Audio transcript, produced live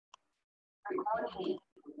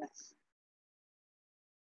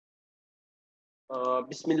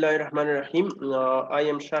Bismillahirrahmanirrahim. I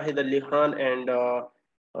am Shahid Ali Khan and a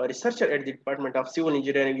researcher at the Department of Civil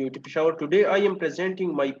Engineering, UT Peshawar. Today I am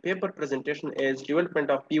presenting my paper presentation as development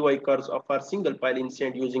of PY curves of our single file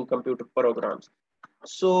instance using computer programs.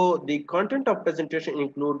 So the content of presentation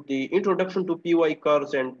include the introduction to PY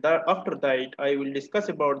curves, and after that I will discuss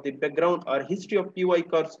about the background or history of PY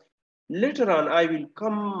curves. Later on I will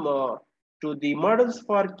come to the models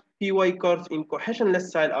for PY curves in cohesionless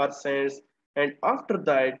style or sense, and after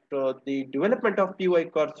that the development of PY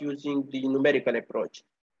curves using the numerical approach.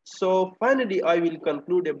 So finally I will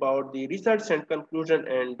conclude about the results and conclusion,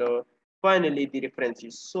 and finally the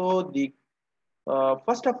references. So the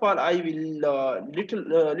first of all, I will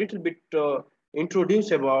little bit introduce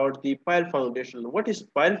about the pile foundation. What is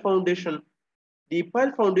pile foundation? The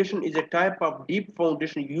pile foundation is a type of deep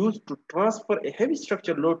foundation used to transfer a heavy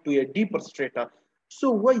structure load to a deeper strata.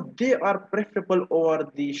 So why they are preferable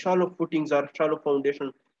over the shallow footings or shallow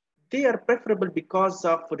foundation? They are preferable because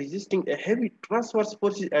of resisting a heavy transverse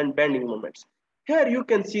forces and bending moments. Here you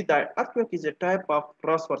can see that earthquake is a type of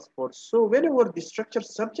transverse force. So whenever the structure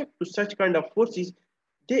subject to such kind of forces,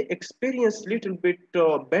 they experience little bit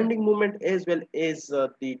bending moment as well as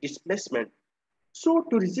the displacement. So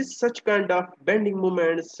to resist such kind of bending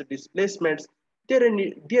moments, displacements, there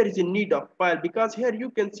is a need of pile, because here you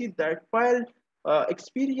can see that pile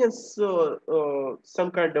experience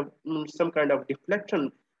some kind of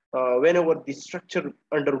deflection whenever the structure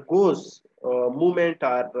undergoes movement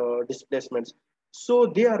or displacements. So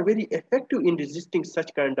they are very effective in resisting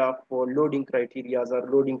such kind of loading criteria or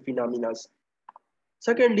loading phenomena.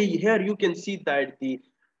 Secondly, here you can see that the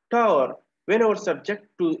tower, whenever subject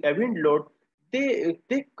to a wind load, they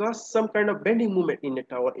cause some kind of bending moment in a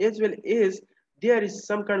tower, as well as there is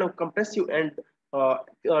some kind of compressive and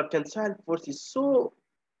tensile forces. So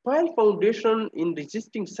pile foundation in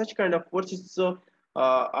resisting such kind of forces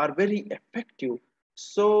are very effective.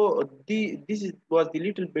 So was the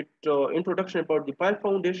little bit introduction about the pile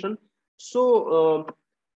foundation. So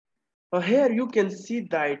here you can see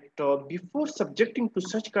that before subjecting to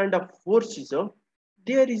such kind of forces,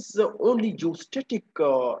 there is only geostatic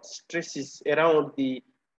stresses around the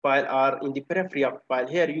pile or in the periphery of pile.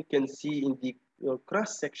 Here you can see in the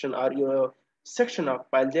cross section or your section of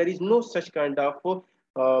pile, there is no such kind of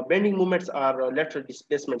bending moments or lateral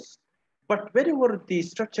displacements. But wherever the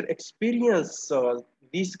structure experience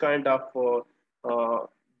these kind of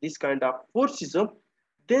forces,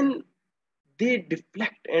 then they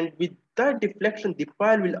deflect, and with that deflection the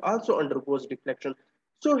pile will also undergoes deflection.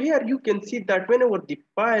 So here you can see that whenever the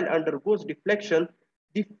pile undergoes deflection,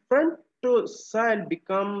 the front side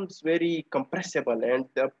becomes very compressible, and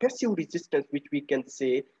the passive resistance, which we can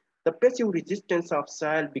say, the passive resistance of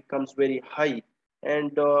soil becomes very high.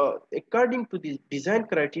 And according to the design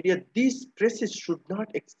criteria, these stresses should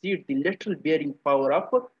not exceed the lateral bearing power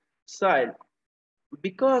of soil,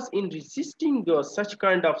 because in resisting such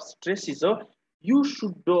kind of stresses, you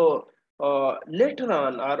should later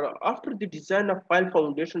on or after the design of pile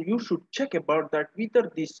foundation, you should check about that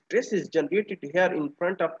whether the stress is generated here in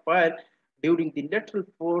front of pile during the lateral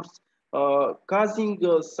force causing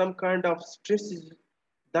some kind of stresses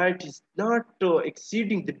that is not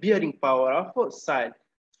exceeding the bearing power of a soil.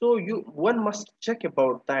 So one must check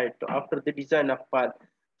about that after the design of pile.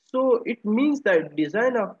 So it means that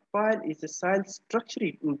design of pile is a soil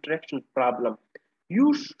structural interaction problem.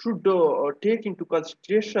 You should take into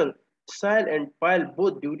consideration soil and pile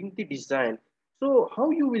both during the design. So how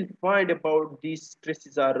you will find about these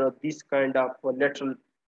stresses are these kind of lateral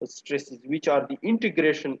stresses, which are the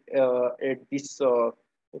integration at this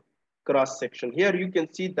cross section. Here you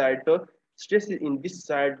can see that stresses in this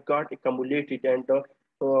side got accumulated, and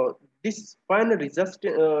this final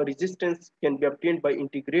resistance can be obtained by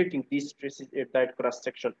integrating these stresses at that cross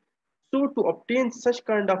section. So to obtain such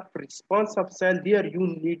kind of response of cell, there you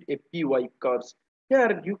need a PY curves.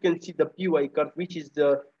 Here you can see the PY curve, which is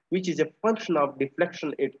a function of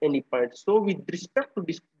deflection at any point. So with respect to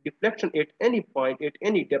this deflection at any point, at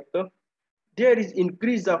any depth, there is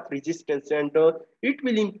increase of resistance, and it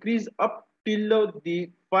will increase up till the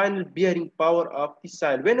final bearing power of the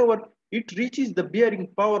cell. Whenever it reaches the bearing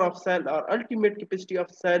power of cell or ultimate capacity of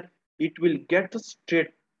cell, it will get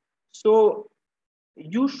straight. So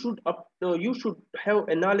you should have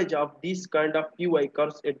a knowledge of these kind of PY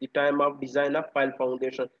curves at the time of design of pile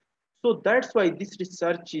foundation. So that's why this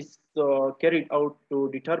research is carried out to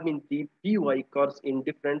determine the PY curves in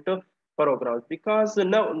different programs. Because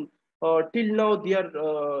now till now there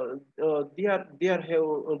are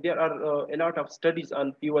a lot of studies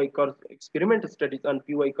on PY curves, experimental studies on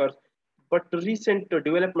PY curves. but the recent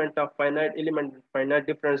development of finite element and finite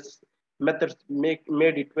difference methods made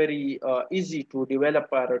it very easy to develop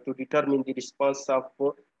or to determine the response of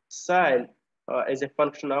soil as a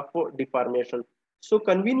function of deformation. So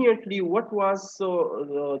conveniently, what was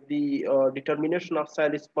the determination of soil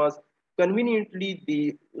response? Conveniently,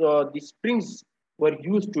 the springs were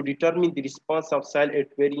used to determine the response of soil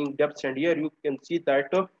at varying depths. And here you can see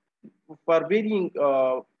that for varying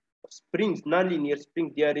springs, nonlinear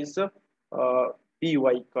spring, there is a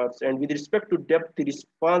PY curves. And with respect to depth, the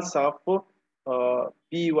response of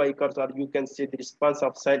PY curves, or you can say the response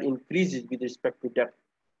of soil increases with respect to depth.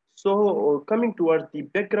 So coming towards the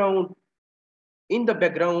background, in the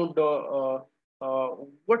background,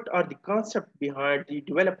 what are the concepts behind the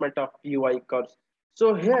development of PY curves?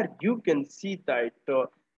 So here you can see that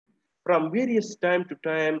from various time to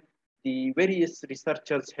time, the various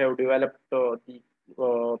researchers have developed the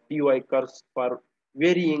PY curves for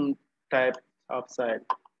varying types of soil.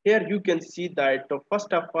 Here you can see that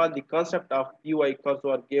first of all, the concept of PY curves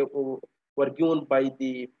were given by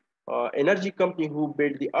the energy company who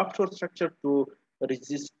built the offshore structure to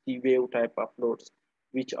resist the wave type of loads,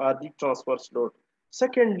 which are the transverse load.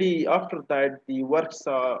 Secondly, after that, the works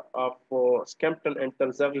of Scampton and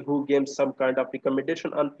Tarzavi, who gave some kind of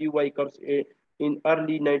recommendation on PY curves in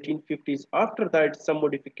early 1950s. After that, some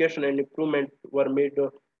modification and improvement were made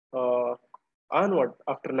onward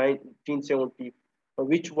after 1970,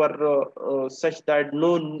 which were such that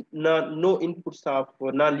no inputs of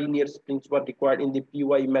nonlinear springs were required in the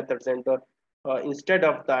PY methods, and instead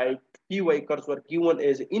of that, PY curves were given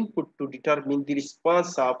as input to determine the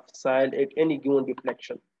response of soil at any given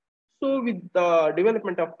deflection. So with the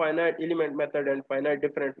development of finite element method and finite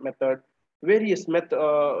difference method, various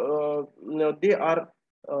they are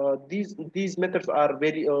these methods are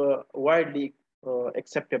very widely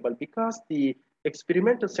acceptable because the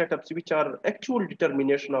experimental setups, which are actual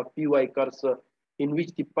determination of PY curves, in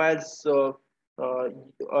which the piles uh,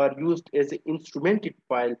 are used as an instrumented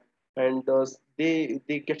pile, and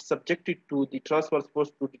they get subjected to the transverse force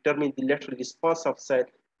to determine the lateral response of soil,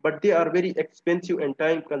 but they are very expensive and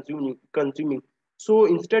time consuming. So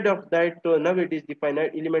instead of that, nowadays the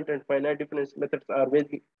finite element and finite difference methods are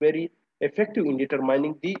very effective in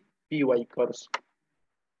determining the PY curves.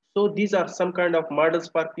 So these are some kind of models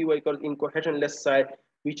for PY curves in cohesionless soil,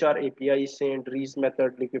 which are API sand, Rees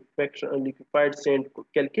method, liquefied sand,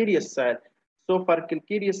 calcareous soil. So for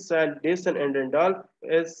calcareous soil, Dason and Randolph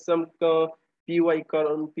as some PY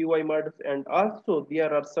models, and also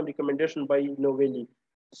there are some recommendation by Novelli.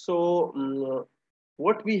 So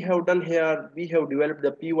what we have done here, we have developed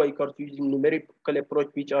the PY curves using numerical approach,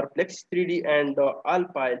 which are Plex 3D and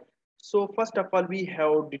Alpine. So first of all, we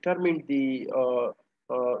have determined the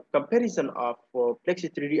comparison of Plexi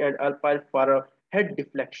 3D and Alpine for head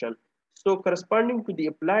deflection. So corresponding to the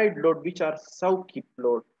applied load, which are South-Kip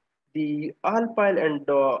load, the Alpine and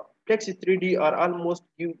Plexi 3D are almost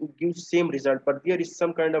give same result, but there is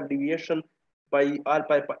some kind of deviation by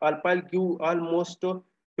Alpine. Alpine give almost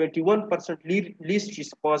 21% least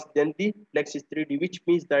response than the Plexi 3D, which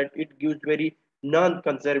means that it gives very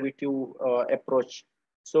non-conservative approach.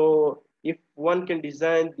 So if one can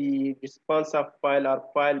design the response of pile or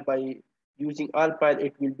pile by using all pile,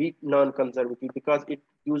 it will be non-conservative because it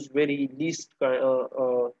gives very least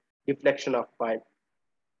deflection of pile.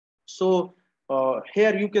 So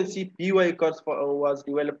here you can see PY curves was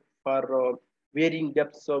developed for varying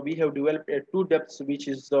depths. So we have developed at two depths, which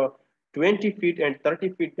is 20 feet and 30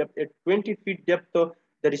 feet depth. At 20 feet depth,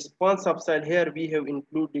 the response of soil here we have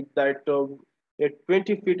included that at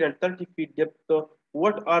 20 feet and 30 feet depth,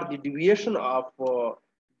 what are the deviation of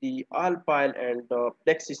the Alpine and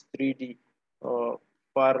Plexis 3D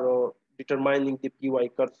for determining the PY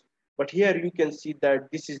curves. But here you can see that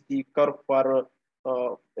this is the curve for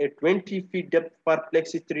a 20 feet depth for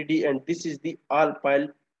Plexi 3D, and this is the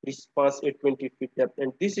Alpine response at 20 feet depth,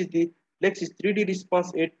 and this is the Plexi 3D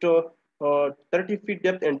response at 30 feet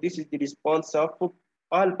depth, and this is the response of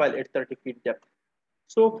Alpine at 30 feet depth.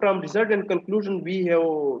 So from result and conclusion, we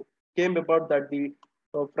have came about that the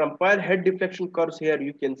from pile head deflection curves here,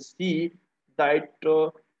 you can see that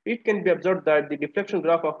it can be observed that the deflection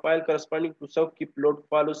graph of pile corresponding to South-Kip load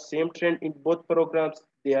follows same trend in both programs.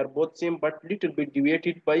 They are both same, but little bit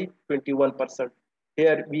deviated by 21%.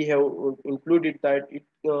 Here we have included that it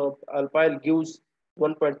pile gives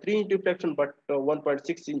 1.3 inch deflection, but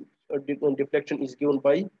 1.6 inch deflection is given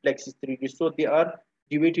by Plexis 3D. So they are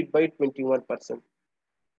deviated by 21%.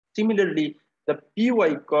 Similarly, the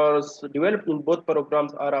PY curves developed in both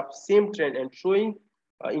programs are of same trend and showing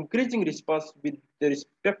increasing response with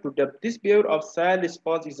respect to depth. This behavior of soil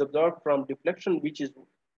response is observed from deflection, which is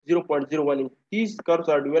 0.01 inch. These curves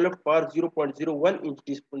are developed for 0.01 inch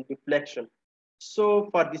deflection. So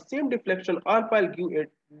for the same deflection, all pile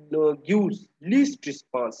gives least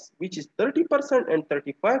response, which is 30% and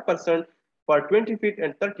 35% for 20 feet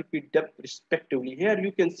and 30 feet depth respectively. Here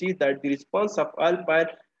you can see that the response of all pile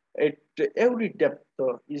at every depth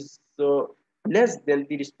is less than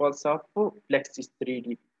the response of Flexis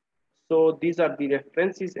 3D. So these are the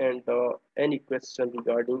references and any question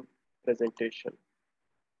regarding presentation.